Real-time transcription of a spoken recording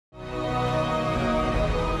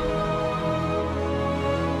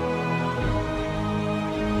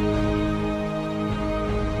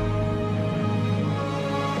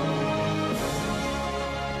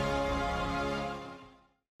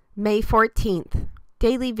May 14th,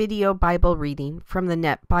 Daily Video Bible Reading from the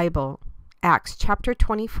Net Bible, Acts chapter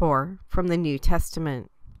 24 from the New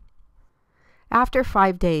Testament. After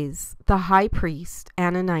 5 days, the high priest,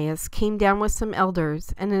 Ananias, came down with some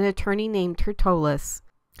elders and an attorney named Tertullus,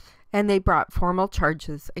 and they brought formal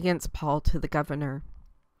charges against Paul to the governor.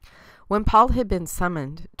 When Paul had been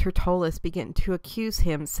summoned, Tertullus began to accuse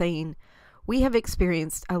him, saying, "We have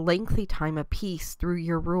experienced a lengthy time of peace through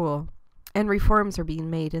your rule, and reforms are being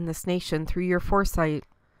made in this nation through your foresight.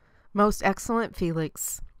 Most excellent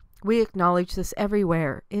Felix, we acknowledge this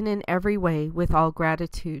everywhere and in every way with all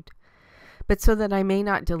gratitude. But so that I may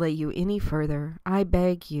not delay you any further, I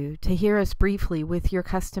beg you to hear us briefly with your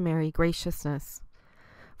customary graciousness.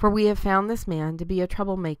 For we have found this man to be a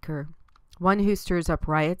troublemaker, one who stirs up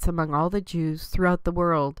riots among all the Jews throughout the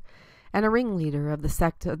world, and a ringleader of the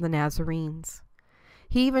sect of the Nazarenes.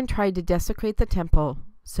 He even tried to desecrate the temple,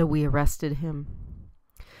 so we arrested him.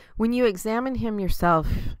 When you examine him yourself,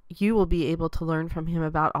 you will be able to learn from him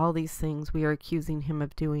about all these things we are accusing him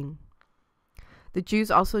of doing." The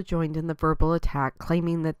Jews also joined in the verbal attack,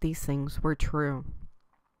 claiming that these things were true.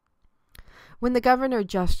 When the governor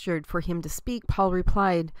gestured for him to speak, Paul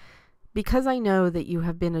replied, "Because I know that you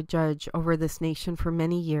have been a judge over this nation for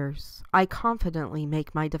many years, I confidently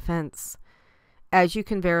make my defense. As you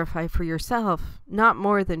can verify for yourself, not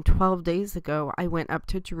more than 12 days ago I went up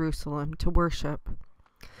to Jerusalem to worship.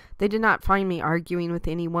 They did not find me arguing with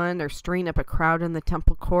anyone or stirring up a crowd in the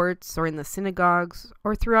temple courts or in the synagogues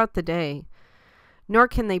or throughout the day, nor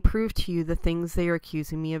can they prove to you the things they are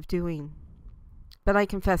accusing me of doing. But I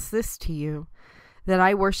confess this to you, that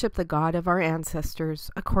I worship the God of our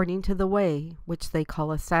ancestors according to the way which they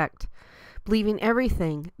call a sect, believing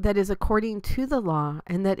everything that is according to the law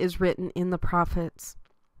and that is written in the prophets.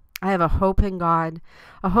 I have a hope in God,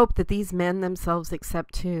 a hope that these men themselves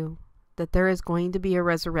accept too, that there is going to be a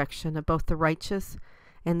resurrection of both the righteous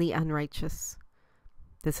and the unrighteous.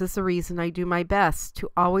 This is the reason I do my best to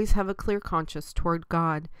always have a clear conscience toward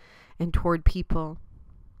God and toward people.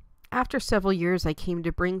 After several years, I came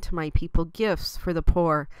to bring to my people gifts for the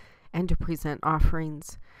poor and to present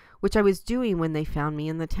offerings, which I was doing when they found me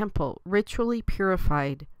in the temple, ritually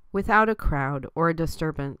purified, without a crowd or a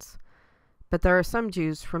disturbance. But there are some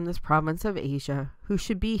Jews from this province of Asia who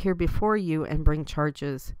should be here before you and bring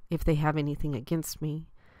charges, if they have anything against me.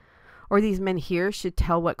 Or these men here should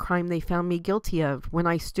tell what crime they found me guilty of when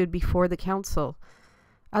I stood before the council.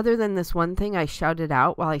 Other than this one thing I shouted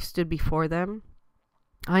out while I stood before them,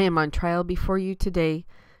 I am on trial before you today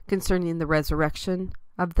concerning the resurrection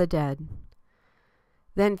of the dead."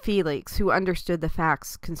 Then Felix, who understood the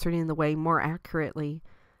facts concerning the way more accurately,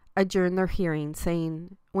 adjourned their hearing,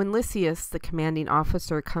 saying, "When Lysias, the commanding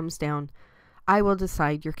officer, comes down, I will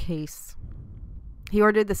decide your case." He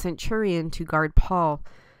ordered the centurion to guard Paul,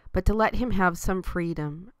 but to let him have some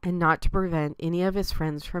freedom, and not to prevent any of his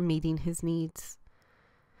friends from meeting his needs.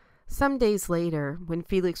 Some days later, when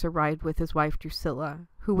Felix arrived with his wife Drusilla,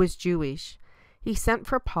 who was Jewish, he sent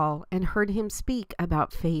for Paul and heard him speak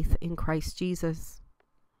about faith in Christ Jesus.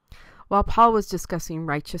 While Paul was discussing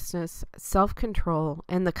righteousness, self-control,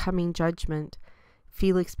 and the coming judgment,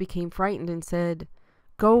 Felix became frightened and said,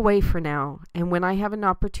 "Go away for now, and when I have an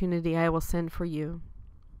opportunity I will send for you."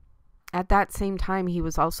 At that same time he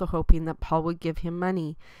was also hoping that Paul would give him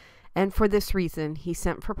money, and for this reason he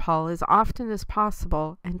sent for Paul as often as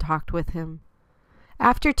possible and talked with him.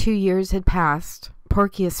 After 2 years had passed,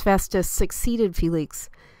 Porcius Festus succeeded Felix,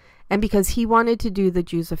 and because he wanted to do the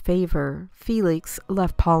Jews a favor, Felix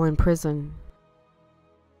left Paul in prison.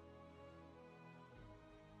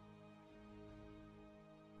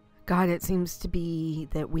 God, it seems to be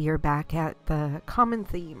that we are back at the common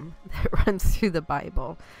theme that runs through the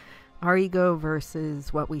Bible. Our ego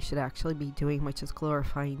versus what we should actually be doing, which is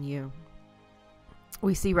glorifying you.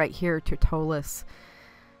 We see right here Tertullus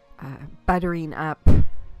buttering up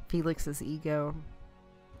Felix's ego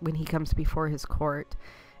when he comes before his court.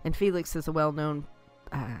 And Felix is a well-known,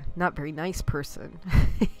 not very nice person.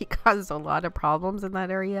 He caused a lot of problems in that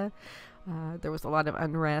area. There was a lot of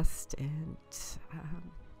unrest, and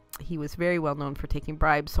he was very well known for taking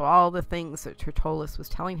bribes. So all the things that Tertullus was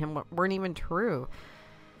telling him weren't even true.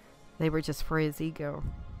 They were just for his ego.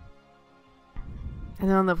 And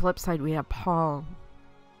then on the flip side, we have Paul,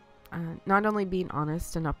 not only being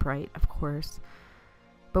honest and upright, of course,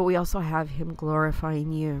 but we also have him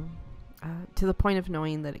glorifying you. To the point of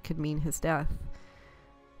knowing that it could mean his death.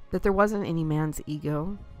 That there wasn't any man's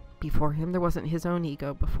ego before him. There wasn't his own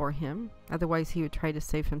ego before him. Otherwise he would try to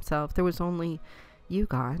save himself. There was only you,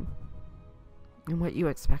 God, and what you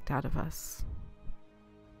expect out of us.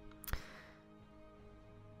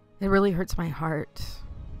 It really hurts my heart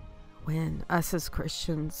when us as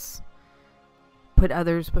Christians put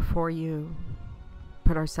others before you,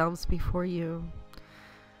 put ourselves before you,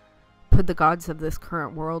 put the gods of this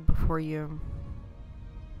current world before you.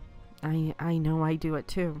 I know I do it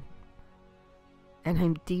too. And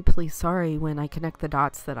I'm deeply sorry when I connect the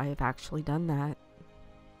dots that I have actually done that.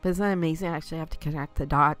 But isn't that amazing? I actually have to connect the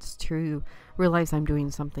dots to realize I'm doing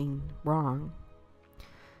something wrong.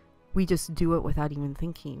 We just do it without even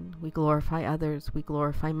thinking. We glorify others. We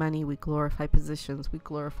glorify money. We glorify positions. We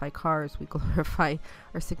glorify cars. We glorify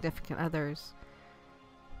our significant others.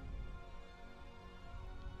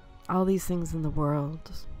 All these things in the world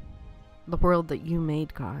that you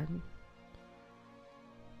made, God.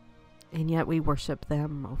 And yet we worship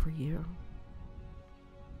them over you.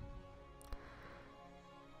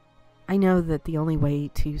 I know that the only way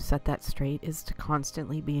to set that straight is to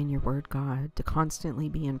constantly be in your word, God, to constantly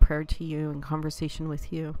be in prayer to you and conversation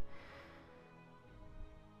with you.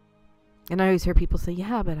 And I always hear people say,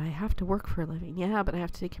 yeah, but I have to work for a living. Yeah, but I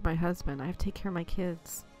have to take care of my husband. I have to take care of my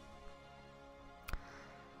kids.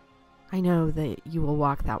 I know that you will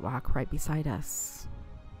walk that walk right beside us.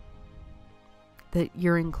 That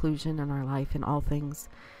your inclusion in our life in all things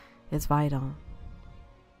is vital.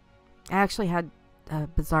 I actually had a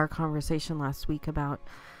bizarre conversation last week about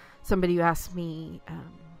somebody who asked me,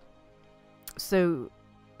 so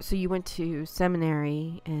you went to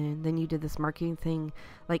seminary and then you did this marketing thing,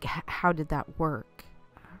 like how did that work?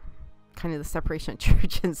 Kind of the separation of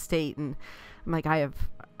church and state. And I'm like, I've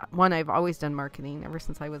always done marketing. Ever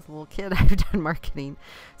since I was a little kid, I've done marketing.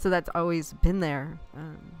 So that's always been there.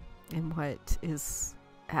 And what is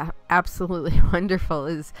absolutely wonderful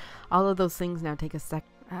is all of those things now take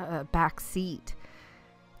a back seat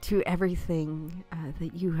to everything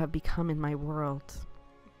that you have become in my world.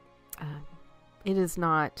 It is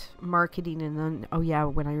not marketing and then, oh yeah,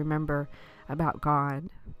 when I remember about God.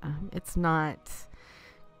 It's not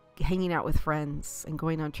hanging out with friends and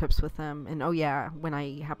going on trips with them. And oh yeah, when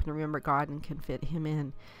I happen to remember God and can fit him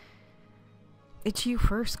in. It's you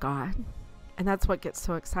first, God. And that's what gets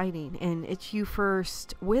so exciting. And it's you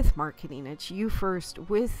first with marketing. It's you first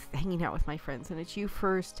with hanging out with my friends. And it's you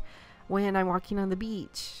first when I'm walking on the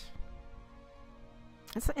beach.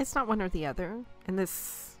 It's not one or the other. And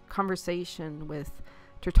this conversation with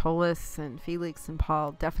Tertullus and Felix and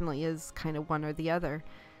Paul definitely is kind of one or the other.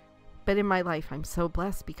 But in my life, I'm so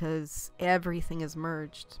blessed because everything is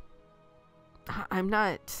merged. I'm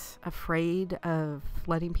not afraid of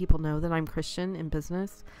letting people know that I'm Christian in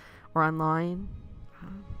business or online.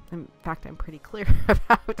 In fact, I'm pretty clear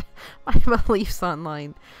about my beliefs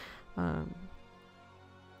online.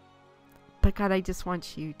 But God, I just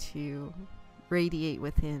want you to radiate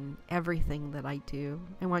within everything that I do.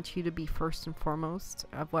 I want you to be first and foremost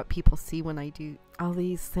of what people see when I do all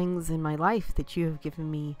these things in my life that you have given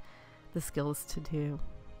me the skills to do.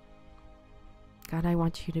 God, I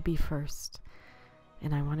want you to be first,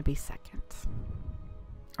 and I want to be second,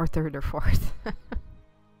 or third, or fourth.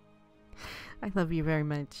 I love you very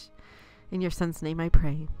much. In your son's name I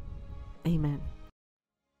pray. Amen.